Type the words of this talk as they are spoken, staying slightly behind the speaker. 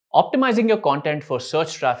Optimizing your content for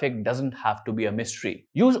search traffic doesn't have to be a mystery.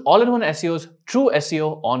 Use all-in-one SEO's true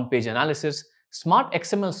SEO on-page analysis, smart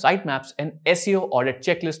XML sitemaps, and SEO audit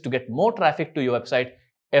checklists to get more traffic to your website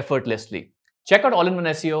effortlessly. Check out all-in-one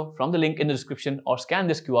SEO from the link in the description or scan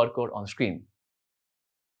this QR code on the screen.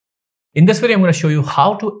 In this video, I'm going to show you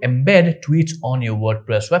how to embed tweets on your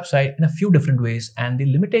WordPress website in a few different ways and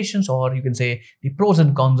the limitations, or you can say the pros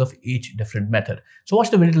and cons of each different method. So watch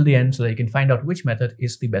the video till the end so that you can find out which method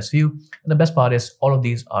is the best for you. And the best part is all of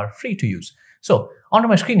these are free to use. So onto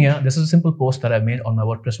my screen here, this is a simple post that I've made on my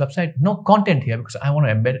WordPress website. No content here because I want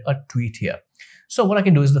to embed a tweet here. So what I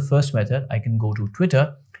can do is the first method, I can go to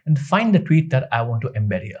Twitter and find the tweet that I want to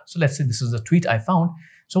embed here. So let's say this is the tweet I found.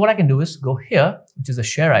 So what I can do is go here, which is a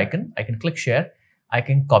share icon. I can click share. I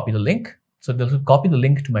can copy the link. So this will copy the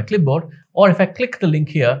link to my clipboard. Or if I click the link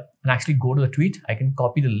here and actually go to the tweet, I can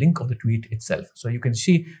copy the link of the tweet itself. So you can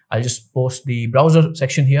see, I'll just post the browser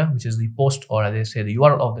section here, which is the post, or as they say, the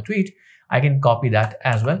URL of the tweet. I can copy that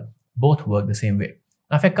as well. Both work the same way.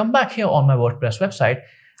 Now, if I come back here on my WordPress website,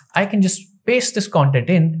 I can just paste this content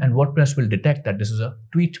in and WordPress will detect that this is a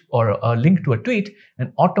tweet or a link to a tweet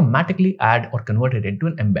and automatically add or convert it into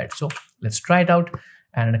an embed. So let's try it out.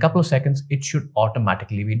 And in a couple of seconds, it should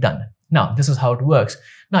automatically be done. Now, this is how it works.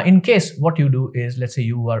 Now, in case what you do is, let's say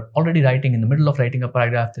you are already writing in the middle of writing a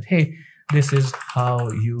paragraph that, hey, this is how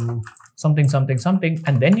you something, something, something,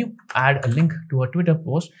 and then you add a link to a Twitter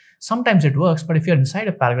post. Sometimes it works, but if you're inside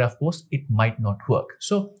a paragraph post, it might not work.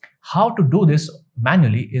 So how to do this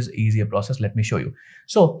manually is an easier process. Let me show you.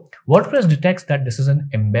 So WordPress detects that this is an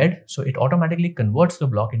embed. So it automatically converts the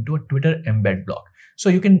block into a Twitter embed block. So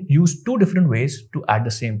you can use two different ways to add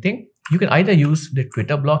the same thing. You can either use the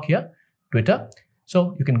Twitter block here, Twitter.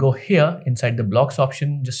 So you can go here inside the blocks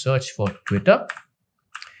option, just search for Twitter.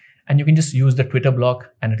 And you can just use the Twitter block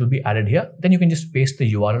and it will be added here. Then you can just paste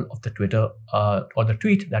the URL of the Twitter or the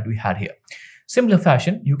tweet that we had here. Similar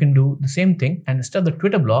fashion, you can do the same thing, and instead of the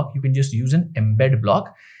Twitter block, you can just use an embed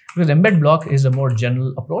block, because embed block is a more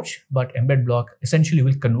general approach, but embed block essentially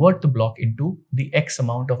will convert the block into the X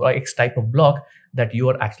amount of or X type of block that you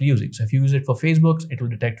are actually using. So if you use it for Facebook, it will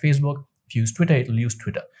detect Facebook. If you use Twitter, it will use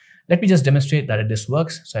Twitter. Let me just demonstrate that this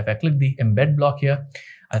works. So if I click the embed block here,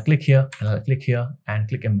 I'll click here and I'll click here and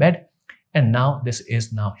click embed. And now this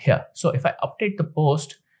is now here. So if I update the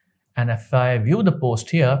post, and if I view the post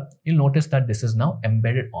here, you'll notice that this is now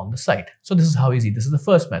embedded on the site. So this is how easy. This is the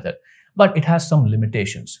first method, but it has some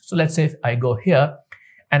limitations. So let's say if I go here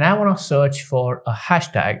and I want to search for a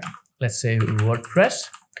hashtag, let's say WordPress,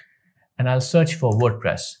 and I'll search for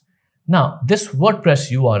WordPress. Now this WordPress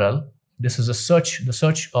URL, this is a search, the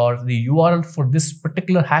search or the URL for this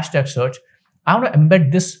particular hashtag search. I want to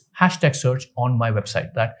embed this hashtag search on my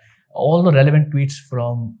website, that all the relevant tweets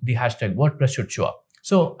from the hashtag WordPress should show up.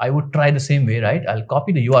 So I would try the same way, right? I'll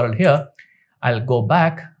copy the URL here. I'll go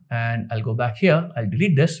back and I'll go back here. I'll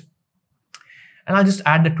delete this and I'll just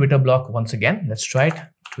add the Twitter block once again. Let's try it,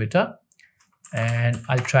 Twitter, and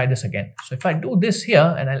I'll try this again. So if I do this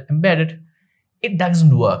here and I'll embed it, it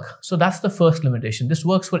doesn't work. So that's the first limitation. This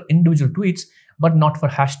works for individual tweets, but not for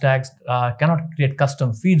hashtags, cannot create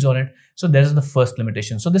custom feeds on it. So there's the first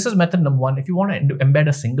limitation. So this is method number one. If you want to embed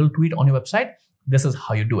a single tweet on your website, this is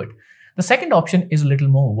how you do it. The second option is a little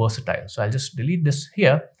more versatile. So I'll just delete this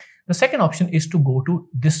here. The second option is to go to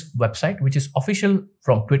this website, which is official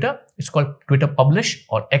from Twitter. It's called Twitter Publish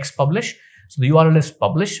or X Publish. So the URL is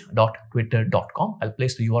publish.twitter.com. I'll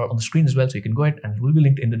place the URL on the screen as well, so you can go ahead, and it will be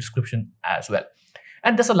linked in the description as well.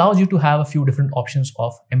 And this allows you to have a few different options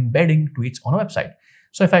of embedding tweets on a website.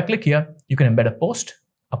 So if I click here, you can embed a post,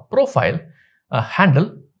 a profile, a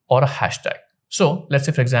handle, or a hashtag. So let's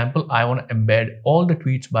say, for example, I want to embed all the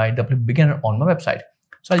tweets by WP Beginner on my website.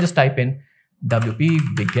 So I'll just type in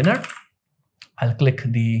WP Beginner. I'll click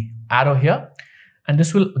the arrow here, and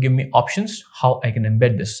this will give me options how I can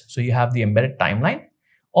embed this. So you have the embedded timeline,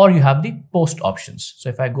 or you have the post options. So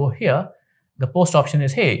if I go here, the post option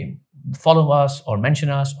is, hey, follow us or mention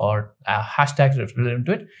us or hashtags relevant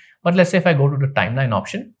to it. But let's say if I go to the timeline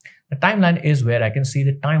option, the timeline is where I can see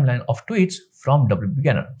the timeline of tweets from WP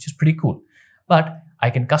Beginner, which is pretty cool. But I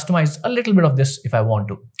can customize a little bit of this if I want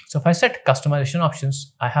to. So if I set customization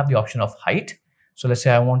options, I have the option of height. So let's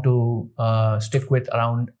say I want to stick with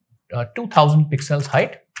around 2000 pixels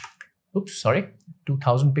height. Oops, sorry,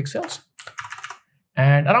 2000 pixels.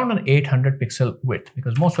 And around an 800 pixel width,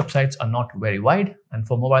 because most websites are not very wide. And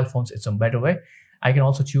for mobile phones, it's a better way. I can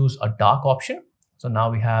also choose a dark option. So now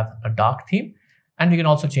we have a dark theme. And you can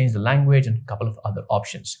also change the language and a couple of other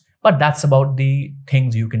options. But that's about the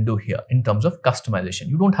things you can do here in terms of customization.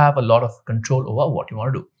 You don't have a lot of control over what you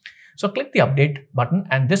want to do. So click the update button,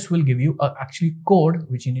 and this will give you actually code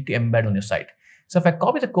which you need to embed on your site. So if I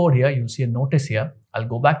copy the code here, you'll see a notice here. I'll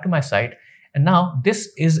go back to my site, and now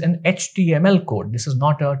this is an HTML code. This is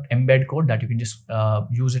not an embed code that you can just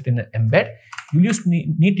use it in an embed. You just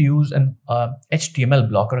need to use an HTML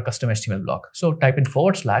block or a custom HTML block. So type in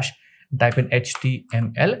 / type in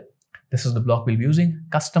HTML. This is the block we'll be using,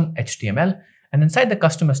 custom HTML. And inside the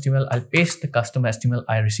custom HTML, I'll paste the custom HTML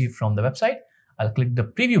I received from the website. I'll click the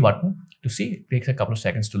preview button to see. It takes a couple of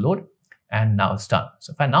seconds to load, and now it's done.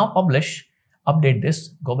 So if I now publish, update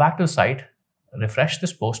this, go back to the site, refresh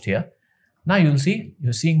this post here. Now you'll see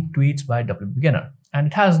you're seeing tweets by WPBeginner, and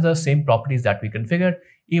it has the same properties that we configured,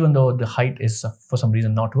 even though the height is for some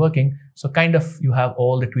reason not working. So kind of you have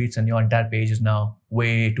all the tweets, and your entire page is now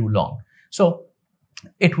way too long. So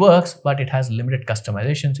it works, but it has limited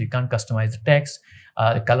customization. So you can't customize the text.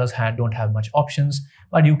 The colors don't have much options,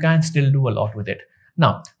 but you can still do a lot with it.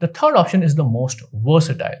 Now, the third option is the most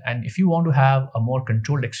versatile. And if you want to have a more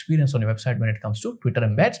controlled experience on your website when it comes to Twitter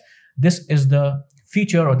embeds, this is the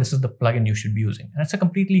feature, or this is the plugin you should be using. And it's a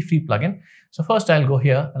completely free plugin. So first I'll go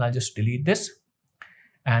here and I'll just delete this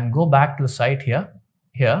and go back to the site here,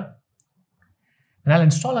 and I'll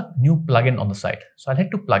install a new plugin on the site. So I'll head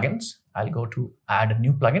to plugins. I'll go to add a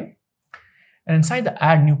new plugin. And inside the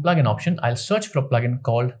add new plugin option, I'll search for a plugin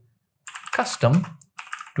called custom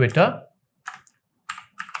Twitter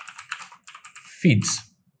feeds.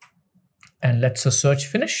 And let's search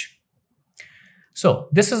finish. So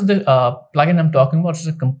this is the plugin I'm talking about. It's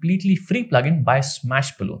a completely free plugin by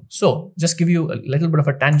Smashballoon. So just give you a little bit of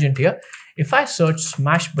a tangent here. If I search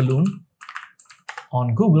Smashballoon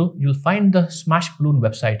on Google, you'll find the Smashballoon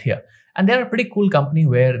website here. And they're a pretty cool company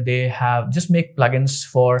where they have just make plugins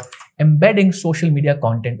for embedding social media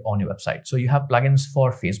content on your website. So you have plugins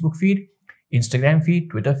for Facebook feed, Instagram feed,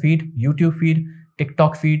 Twitter feed, YouTube feed,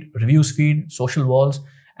 TikTok feed, reviews feed, social walls.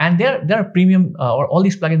 And they're premium, or all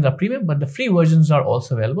these plugins are premium, but the free versions are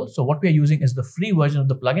also available. So what we are using is the free version of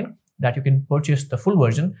the plugin that you can purchase the full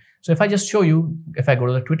version. So if I just show you, if I go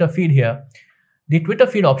to the Twitter feed here, the Twitter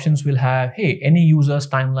feed options will have, hey, any user's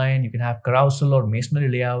timeline. You can have carousel or masonry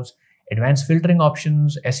layouts, advanced filtering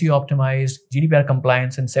options, SEO optimized, GDPR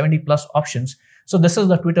compliance, and 70+ options. So this is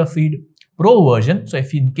the Twitter feed Pro version. So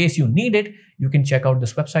if in case you need it, you can check out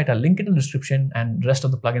this website. I'll link it in the description, and the rest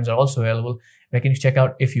of the plugins are also available. Where can you check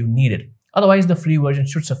out if you need it. Otherwise, the free version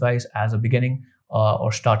should suffice as a beginning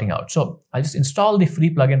or starting out. So I'll just install the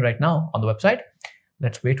free plugin right now on the website.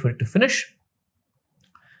 Let's wait for it to finish.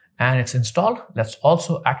 And it's installed. Let's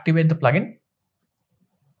also activate the plugin.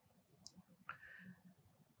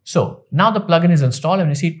 So now the plugin is installed, and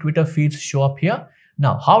you see Twitter feeds show up here.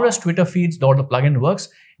 Now, how does Twitter feeds or the plugin works?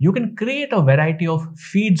 You can create a variety of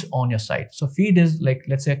feeds on your site. So feed is like,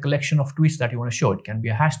 let's say, a collection of tweets that you want to show. It can be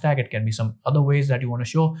a hashtag. It can be some other ways that you want to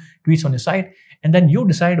show tweets on your site. And then you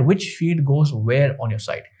decide which feed goes where on your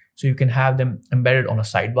site. So you can have them embedded on a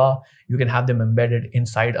sidebar. You can have them embedded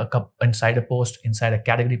inside a post, inside a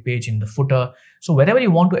category page, in the footer. So wherever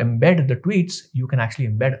you want to embed the tweets, you can actually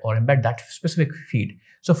embed that specific feed.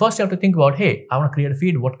 So first you have to think about, hey, I want to create a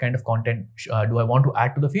feed. What kind of content do I want to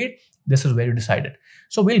add to the feed? This is where you decide it.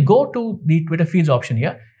 So we'll go to the Twitter feeds option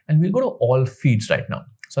here, and we'll go to all feeds right now.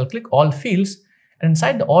 So I'll click all fields, and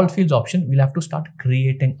inside the all fields option, we'll have to start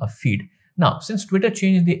creating a feed. Now, since Twitter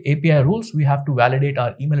changed the API rules, we have to validate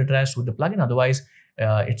our email address with the plugin. Otherwise,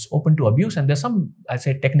 it's open to abuse. And there's some, I'd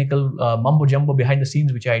say, technical mumbo jumbo behind the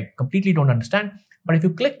scenes, which I completely don't understand. But if you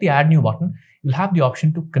click the add new button, you'll have the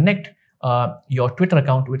option to connect your Twitter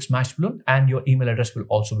account with Smashballoon, and your email address will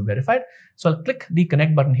also be verified. So I'll click the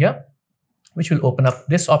connect button here, which will open up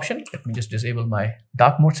this option. Let me just disable my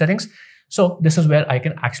dark mode settings. So this is where I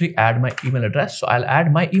can actually add my email address. So I'll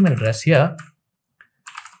add my email address here.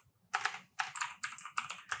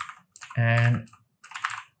 And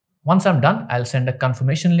once I'm done, I'll send a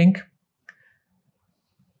confirmation link.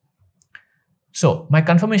 So my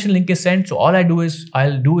confirmation link is sent. So all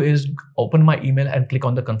I'll do is open my email and click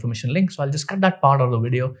on the confirmation link. So I'll just cut that part of the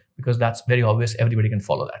video because that's very obvious. Everybody can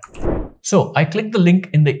follow that. So I click the link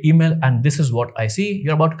in the email, and this is what I see.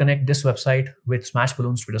 You're about to connect this website with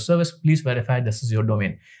Smashballoon's Twitter service. Please verify this is your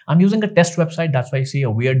domain. I'm using a test website. That's why you see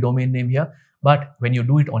a weird domain name here. But when you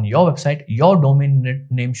do it on your website, your domain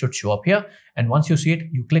name should show up here. And once you see it,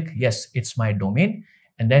 you click, yes, it's my domain.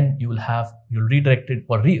 And then you'll be redirected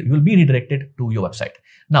to your website.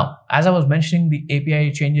 Now, as I was mentioning the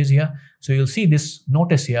API changes here, so you'll see this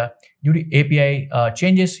notice here, due to API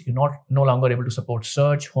changes, you're no longer able to support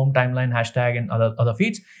search, home timeline, hashtag, and other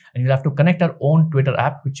feeds. And you'll have to connect our own Twitter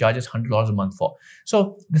app, which charges $100 a month for.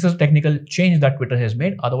 So this is a technical change that Twitter has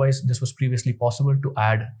made. Otherwise, this was previously possible to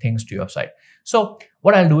add things to your site. So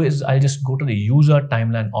what I'll do is I'll just go to the user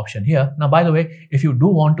timeline option here. Now, by the way, if you do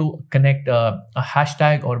want to connect a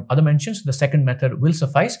hashtag or other mentions, the second method will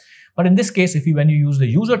suffice. But in this case, when you use the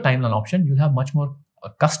user timeline option, you'll have much more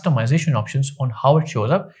customization options on how it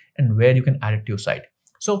shows up and where you can add it to your site.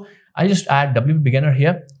 So I'll just add WP Beginner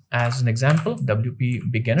here as an example.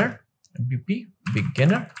 WP Beginner,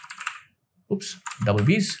 oops, double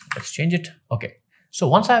B's, let's change it. Okay, so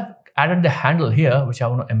once I've added the handle here, which I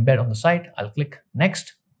want to embed on the site, I'll click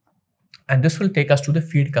next. And this will take us to the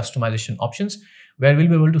feed customization options, where we'll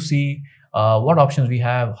be able to see what options we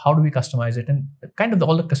have, how do we customize it, and kind of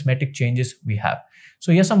all the cosmetic changes we have.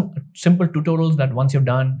 So here's some simple tutorials that once you've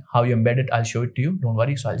done how you embed it, I'll show it to you. Don't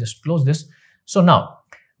worry. So I'll just close this. So now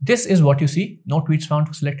this is what you see. No tweets found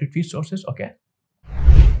for selected feed sources. Okay.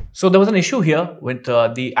 So there was an issue here with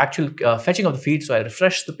the actual fetching of the feed. So I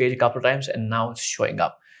refreshed the page a couple of times and now it's showing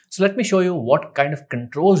up. So let me show you what kind of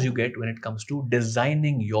controls you get when it comes to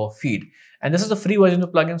designing your feed. And this is the free version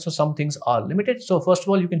of the plugin, so some things are limited. So first of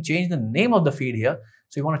all, you can change the name of the feed here.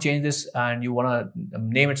 So you want to change this and you want to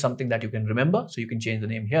name it something that you can remember. So you can change the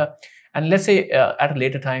name here. And let's say at a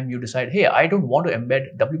later time, you decide, hey, I don't want to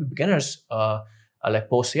embed WP Beginners like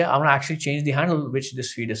posts here. I want to actually change the handle which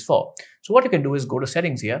this feed is for. So what you can do is go to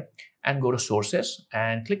settings here and go to sources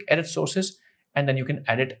and click edit sources. And then you can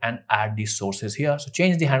edit and add these sources here. So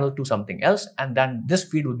change the handle to something else, and then this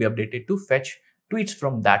feed will be updated to fetch tweets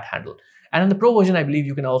from that handle. And in the pro version, I believe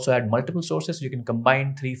you can also add multiple sources. So you can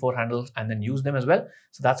combine 3-4 handles and then use them as well.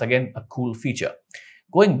 So that's again a cool feature.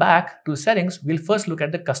 Going back to the settings, we'll first look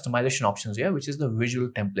at the customization options here, which is the visual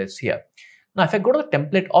templates here. Now, if I go to the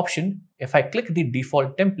template option, if I click the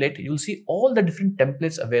default template, you'll see all the different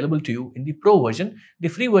templates available to you in the pro version. The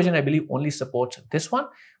free version, I believe, only supports this one.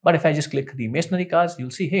 But if I just click the masonry cards,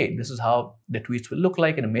 you'll see, hey, this is how the tweets will look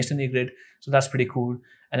like in a masonry grid. So that's pretty cool.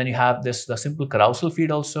 And then you have the simple carousel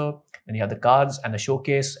feed also. Then you have the cards and the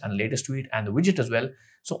showcase and latest tweet and the widget as well.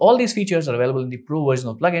 So all these features are available in the pro version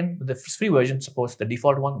of plugin, but the free version supports the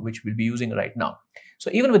default one, which we'll be using right now. So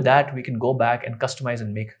even with that, we can go back and customize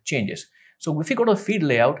and make changes. So if we go to the feed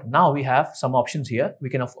layout, now we have some options here. We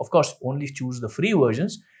can, of course, only choose the free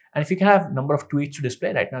versions. And if you can have number of tweets to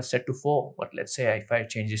display, right now it's set to 4, but let's say if I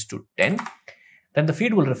change this to 10, then the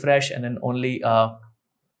feed will refresh and then only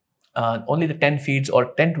the 10 feeds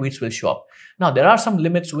or 10 tweets will show up. Now, there are some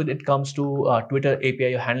limits when it comes to Twitter API.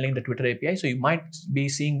 You're handling the Twitter API. So you might be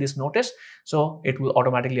seeing this notice. So it will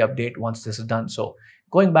automatically update once this is done. So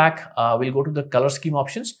going back, we'll go to the color scheme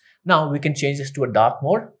options. Now we can change this to a dark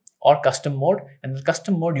mode or custom mode. And in the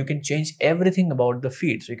custom mode, you can change everything about the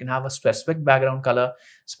feed. So you can have a specific background color,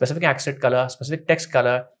 specific accent color, specific text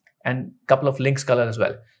color, and a couple of links color as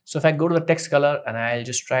well. So if I go to the text color and I'll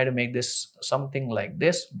just try to make this something like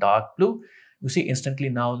this, dark blue, you see instantly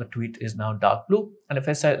now the tweet is now dark blue. And if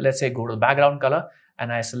I say, let's say go to the background color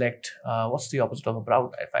and I select, what's the opposite of a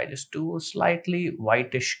brown? If I just do a slightly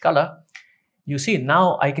whitish color, you see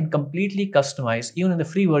now I can completely customize, even in the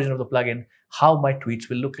free version of the plugin, how my tweets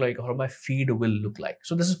will look like or how my feed will look like.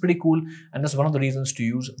 So this is pretty cool. And that's one of the reasons to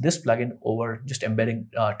use this plugin over just embedding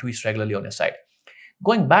tweets regularly on your site.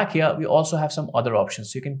 Going back here, we also have some other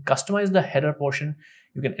options. So you can customize the header portion.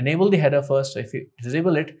 You can enable the header first. So if you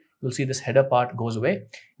disable it, you'll see this header part goes away.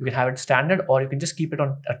 You can have it standard, or you can just keep it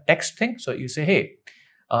on a text thing. So you say, hey,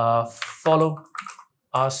 follow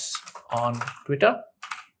us on Twitter.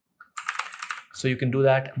 So you can do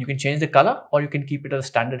that. You can change the color, or you can keep it as a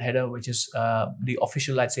standard header, which is the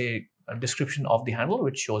official, let's say, description of the handle,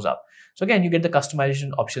 which shows up. So again, you get the customization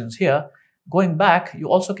options here. Going back, you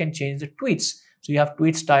also can change the tweets. So you have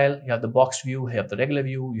tweet style, you have the box view, you have the regular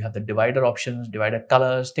view, you have the divider options, divider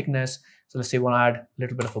colors, thickness. So let's say you want to add a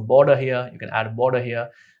little bit of a border here, you can add a border here.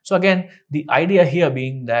 So again, the idea here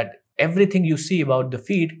being that everything you see about the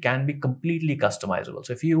feed can be completely customizable.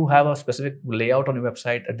 So if you have a specific layout on your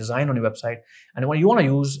website, a design on your website, and when you want to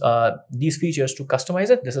use these features to customize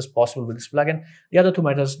it, this is possible with this plugin. The other two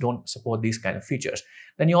methods don't support these kind of features.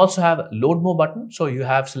 Then you also have load more button. So you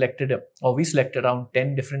have selected, or we selected around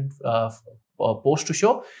 10 different posts to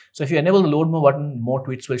show. So if you enable the load more button, more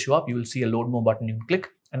tweets will show up. You will see a load more button you can click.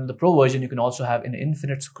 And in the pro version, you can also have an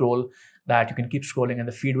infinite scroll that you can keep scrolling and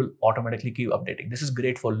the feed will automatically keep updating. This is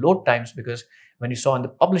great for load times because when you saw in the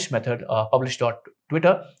publish method,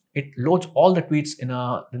 publish.twitter, it loads all the tweets in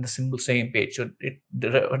the single same page. So it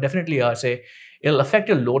definitely, It'll affect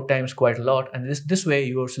your load times quite a lot, and this way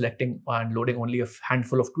you're selecting and loading only a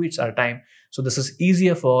handful of tweets at a time. So this is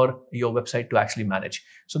easier for your website to actually manage.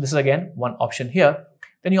 So this is again one option here.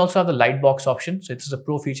 Then you also have the lightbox option. So this is a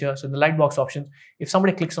pro feature. So in the lightbox option, if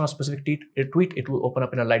somebody clicks on a specific tweet, it will open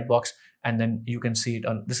up in a lightbox, and then you can see it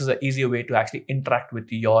on. This is an easier way to actually interact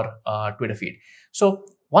with your Twitter feed. So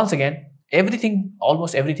once again,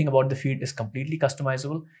 almost everything about the feed is completely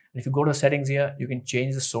customizable. And if you go to settings here, you can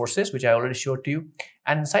change the sources, which I already showed to you.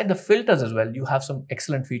 And inside the filters as well, you have some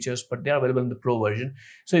excellent features, but they are available in the pro version.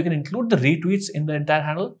 So you can include the retweets in the entire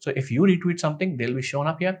handle. So if you retweet something, they'll be shown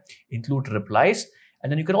up here. Include replies.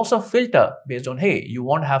 And then you can also filter based on, hey, you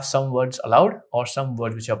want to have some words allowed or some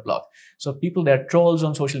words which are blocked. So people, they're trolls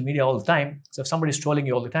on social media all the time. So if somebody's trolling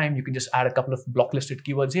you all the time, you can just add a couple of blocklisted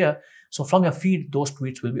keywords here. So from your feed, those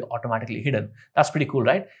tweets will be automatically hidden. That's pretty cool,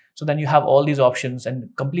 right? So then you have all these options and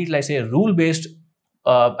completely, I say, rule-based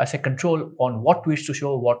control on what tweets to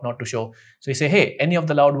show, what not to show. So you say, hey, any of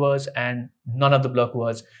the loud words and none of the block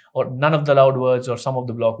words, or none of the loud words or some of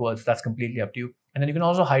the block words. That's completely up to you. And then you can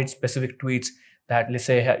also hide specific tweets that, let's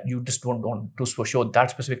say, you just don't want to show that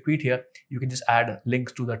specific tweet here. You can just add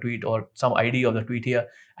links to the tweet or some ID of the tweet here,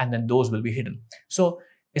 and then those will be hidden. So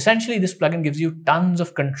essentially, this plugin gives you tons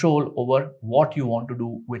of control over what you want to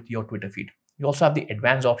do with your Twitter feed. You also have the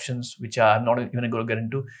advanced options, which I'm not even going to get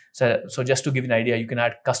into. So just to give you an idea, you can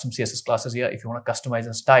add custom CSS classes here if you want to customize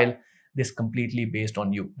and style this completely based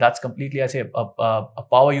on you. That's completely, I say, a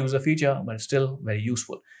power user feature, but it's still very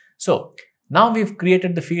useful. So now we've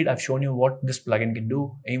created the feed. I've shown you what this plugin can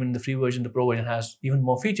do. Even the free version, the pro version has even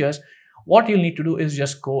more features. What you'll need to do is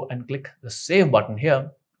just go and click the save button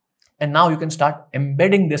here. And now you can start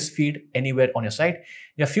embedding this feed anywhere on your site.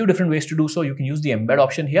 There are a few different ways to do so. You can use the embed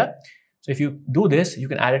option here. So if you do this, you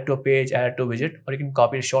can add it to a page, add it to a widget, or you can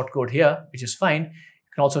copy the shortcode here, which is fine.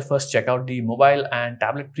 You can also first check out the mobile and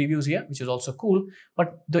tablet previews here, which is also cool.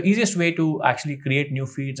 But the easiest way to actually create new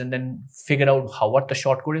feeds and then figure out what the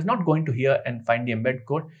shortcode is, not going to here and find the embed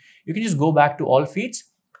code. You can just go back to all feeds.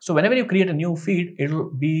 So whenever you create a new feed, it'll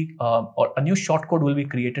be, or a new shortcode will be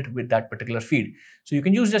created with that particular feed. So you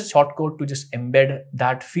can use this shortcode to just embed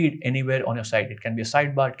that feed anywhere on your site. It can be a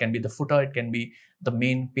sidebar, it can be the footer, it can be the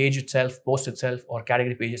main page itself, post itself, or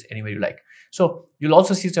category pages, anywhere you like. So you'll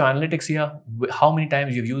also see some analytics here, how many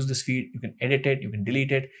times you've used this feed. You can edit it, you can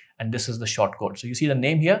delete it, and this is the shortcode. So you see the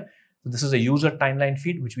name here. So this is a user timeline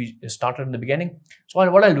feed, which we started in the beginning. So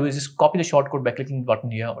what I'll do is just copy the shortcode by clicking the button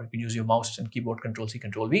here, or you can use your mouse and keyboard, Control-C,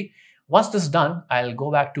 Control-V. Once this is done, I'll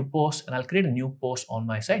go back to post and I'll create a new post on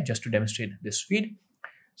my site just to demonstrate this feed.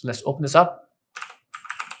 So let's open this up,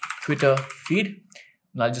 Twitter feed.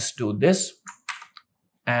 And I'll just do this.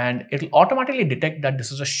 And it'll automatically detect that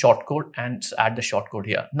this is a shortcode and add the shortcode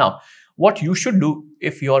here. Now, what you should do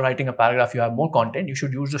if you're writing a paragraph, you have more content, you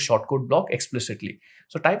should use the shortcode block explicitly.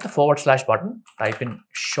 So type the / button, type in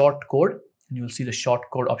shortcode, and you'll see the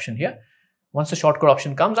shortcode option here. Once the shortcode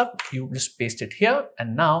option comes up, you just paste it here,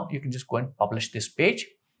 and now you can just go and publish this page.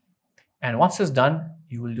 And once it's done,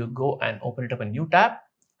 you will go and open it up a new tab,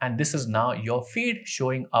 and this is now your feed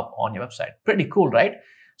showing up on your website. Pretty cool, right?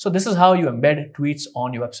 So this is how you embed tweets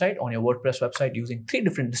on your website, on your WordPress website, using 3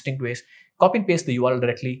 different distinct ways. Copy and paste the URL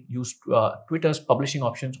directly, use Twitter's publishing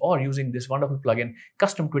options, or using this wonderful plugin,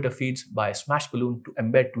 custom Twitter feeds by Smashballoon, to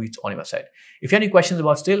embed tweets on your website. If you have any questions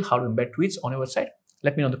about still how to embed tweets on your website,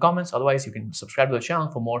 let me know in the comments. Otherwise, you can subscribe to the channel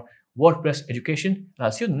for more WordPress education. And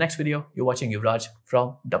I'll see you in the next video. You're watching Yuvraj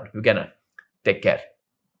from WP Beginner. Take care.